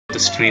the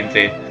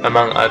screenplay,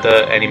 among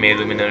other anime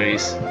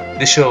luminaries.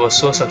 This show was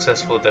so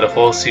successful that a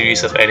whole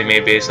series of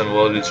anime based on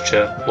world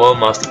literature, World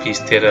Masterpiece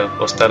Theatre,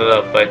 was started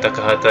up by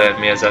Takahata and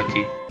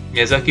Miyazaki.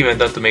 Miyazaki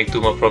went on to make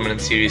two more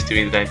prominent series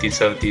during the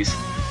 1970s.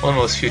 One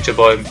was Future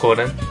Boy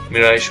Conan,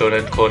 Mirai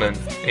Shonen Conan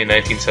in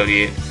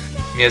 1978.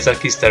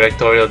 Miyazaki's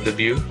directorial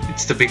debut,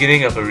 it's the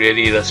beginning of a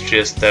really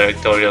illustrious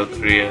directorial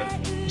career.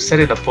 Set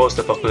in a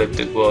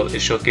post-apocalyptic world, it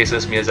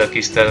showcases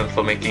Miyazaki's talent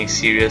for making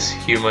serious,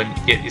 human,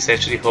 yet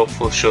essentially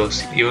hopeful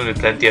shows, even with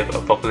plenty of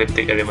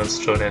apocalyptic elements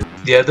thrown in.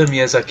 The other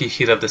Miyazaki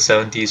hit of the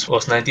 70s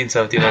was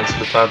 1979's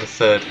Lupin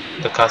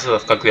III, The Castle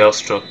of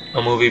Cagliostro,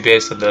 a movie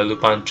based on the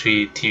Lupin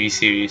III TV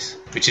series,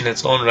 which in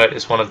its own right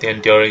is one of the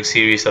enduring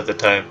series of the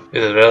time,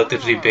 with a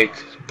relatively big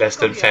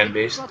Western fan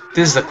base.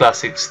 This is a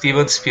classic.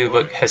 Steven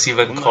Spielberg has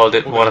even called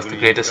it one of the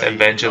greatest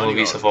adventure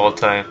movies of all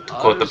time, to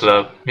quote the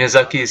blurb.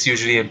 Miyazaki is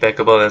usually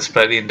impeccable and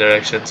sprightly in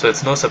direction, so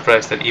it's no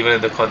surprise that even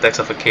in the context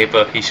of a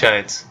caper, he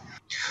shines.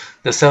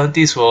 The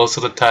 70s were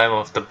also the time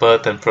of the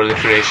birth and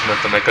proliferation of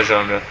the mecha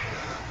genre.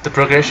 The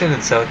progression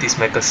in 70s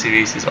mecha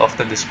series is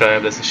often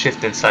described as a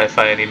shift in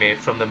sci-fi anime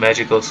from the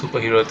magical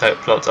superhero-type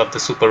plots of the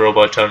super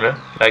robot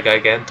genre, like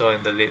Gigantor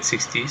in the late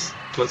 60s,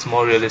 towards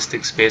more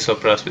realistic space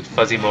operas with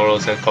fuzzy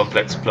morals and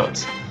complex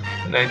plots.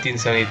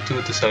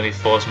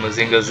 1972-74's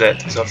Mazinger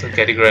Z is often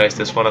categorized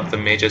as one of the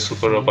major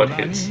super robot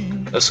hits.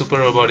 A super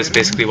robot is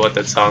basically what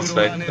that sounds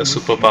like, a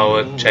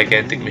superpowered,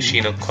 gigantic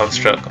machine or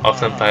construct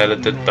often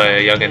piloted by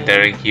a young and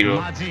daring hero,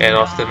 and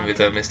often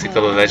with a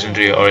mystical or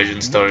legendary origin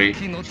story.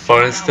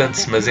 For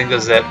instance, Mazinger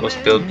Z was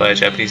built by a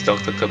Japanese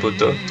Dr.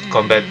 Kabuto to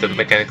combat the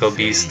mechanical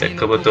beast that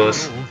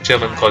Kabuto's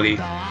German colleague,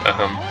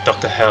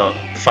 Dr. Hell,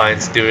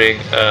 finds during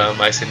a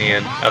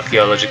Mycenaean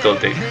archaeological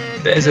dig.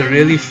 There is a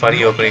really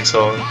funny opening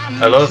song.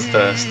 A lot of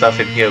the stuff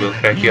in here will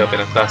crack you up in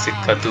a classic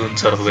cartoon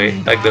sort of way,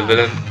 like the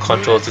villain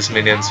controls his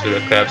minions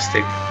with a crab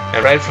stick.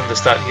 And right from the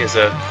start he has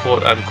a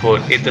quote-unquote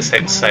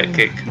intersex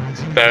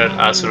sidekick, Baron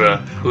Asura,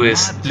 who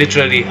is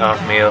literally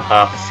half male,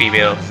 half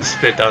female,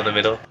 split down the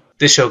middle.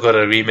 This show got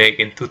a remake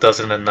in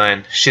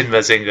 2009, Shin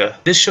Mazinger.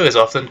 This show is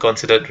often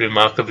considered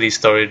remarkably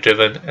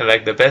story-driven, and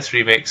like the best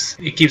remakes,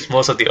 it keeps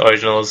most of the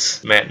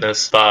original's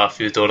madness, bar a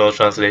few tonal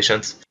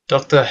translations.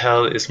 Dr.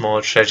 Hell is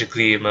more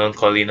tragically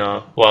melancholy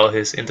now, while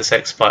his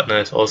intersex partner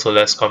is also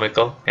less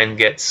comical, and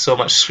gets so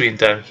much screen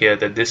time here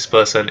that this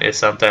person is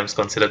sometimes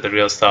considered the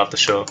real star of the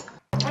show.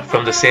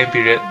 From the same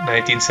period,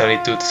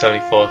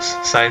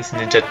 1972-74's Science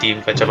Ninja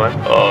Team Gatchaman,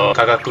 or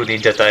Kagaku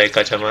Ninja Tai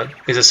Gatchaman,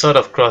 is a sort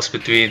of cross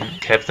between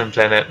Captain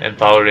Planet and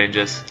Power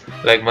Rangers.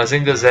 Like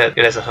Mazinger Z,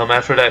 it has a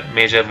hermaphrodite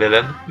major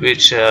villain,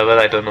 which, well,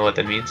 I don't know what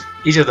that means.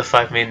 Each of the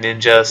 5 main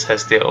ninjas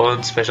has their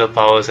own special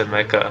powers and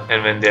mecha,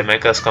 and when their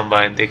mechas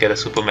combine, they get a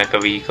super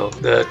mecha vehicle.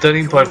 The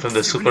turning point from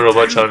the super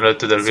robot genre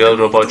to the real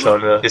robot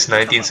genre is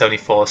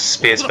 1974's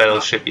Space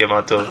Battleship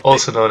Yamato,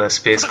 also known as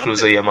Space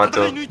Cruiser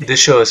Yamato. This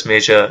show is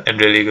major and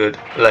really good.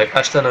 Like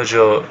Ashita no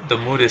Joe, the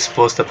mood is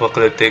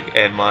post-apocalyptic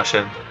and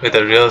Martian, with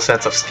a real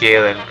sense of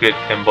scale and grit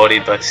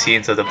embodied by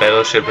scenes of the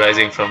battleship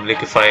rising from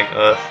liquefying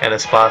Earth and a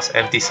sparse,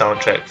 empty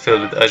soundtrack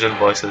filled with urgent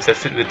voices that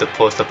fit with the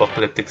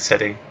post-apocalyptic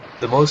setting.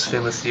 The most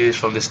famous series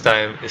from this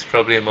time is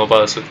probably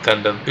Mobile Suit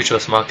Gundam, which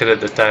was marketed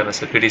at the time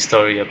as a gritty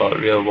story about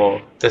real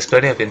war. There's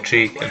plenty of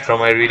intrigue, and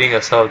from my reading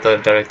of some of the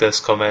director's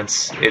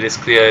comments, it is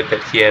clear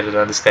that he had an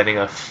understanding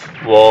of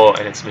war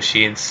and its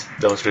machines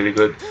that was really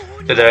good.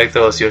 The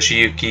director was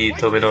Yoshiyuki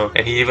Tomino,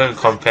 and he even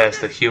compares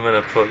the human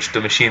approach to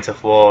machines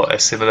of war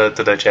as similar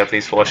to the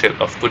Japanese worship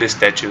of Buddhist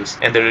statues,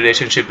 and the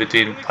relationship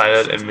between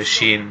pilot and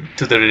machine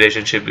to the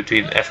relationship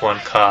between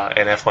F1 car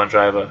and F1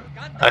 driver.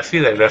 I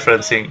feel like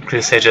referencing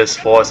Chris Hedges'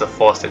 War as a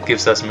force that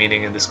gives us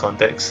meaning in this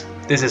context.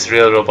 This is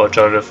real robot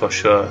genre for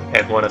sure,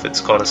 and one of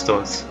its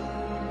cornerstones.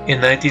 In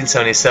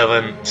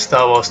 1977,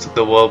 Star Wars took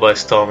the world by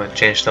storm and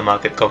changed the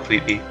market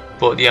completely.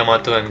 Both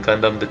Yamato and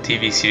Gundam the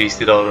TV series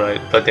did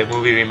alright, but their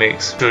movie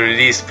remakes were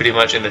released pretty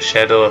much in the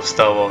shadow of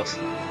Star Wars.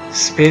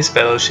 Space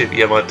Battleship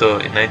Yamato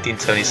in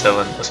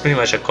 1977 was pretty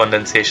much a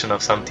condensation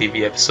of some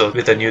TV episode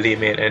with a newly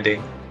made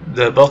ending.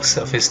 The box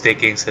office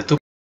takings had